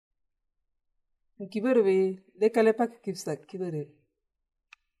Kiberebe lekale pak kipsa kibere.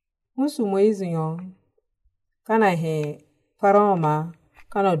 Musu Moizi yon kana he faroma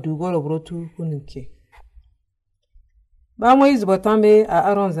kana dugoro brotu kuninke. Ba Moizi botambe a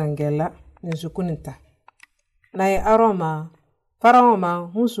aron zangela nsukuninta. Na ye aroma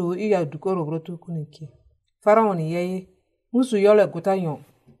faroma musu iya dugoro brotu kuninke. Faroni yeye musu yole guta yon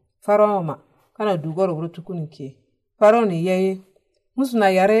faroma kana dugoro brotu kuninke. Faroni yeye musu na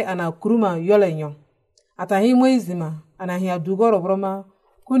yare ana kuruma yole nyon. Ata hi Moizi ma ana hi adugoro broma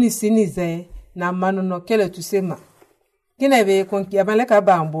kuni sinize na manu no kele tusema. Kinebe konki amaleka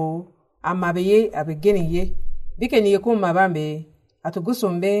bambo amabeye abegeni ye. Bike ni yekum mabambe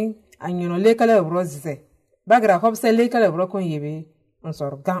atugusumbe anyono lekale brozize. Bagra hobse lekale brokon yebe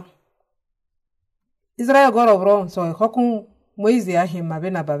onsorgan. Israel goro bro so hokun Moizi ahim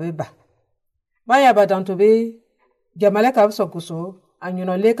mabena babeba. Baya badantobe jamaleka absokuso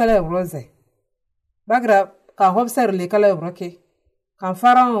anyono lekale broze. Bagra ka hobser lekale broke. Kan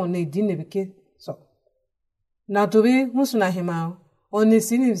farao ne dine bike so. Na tobe musuna hima oni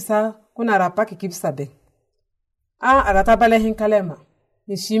sinibisa kuna rapaki kipsabe. Aratabale hinkalema.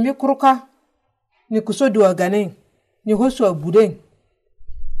 Ni shimi kuruka. Ni kusodu agane. Ni hosu aguden.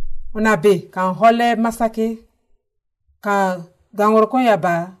 Ona be kan hole masake. Kan gangorokon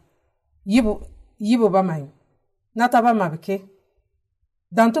yaba yibu bamay. Nataba mabike.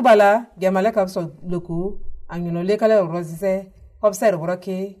 Dantu bala gemaleka so loku anyuno lekale rozise observe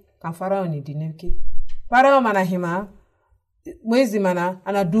broke kan farao ni dineke. Farao mana hima Moizi mana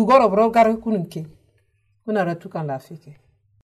ana dugoro bro gar kununke. Kuna ratu kan lafike.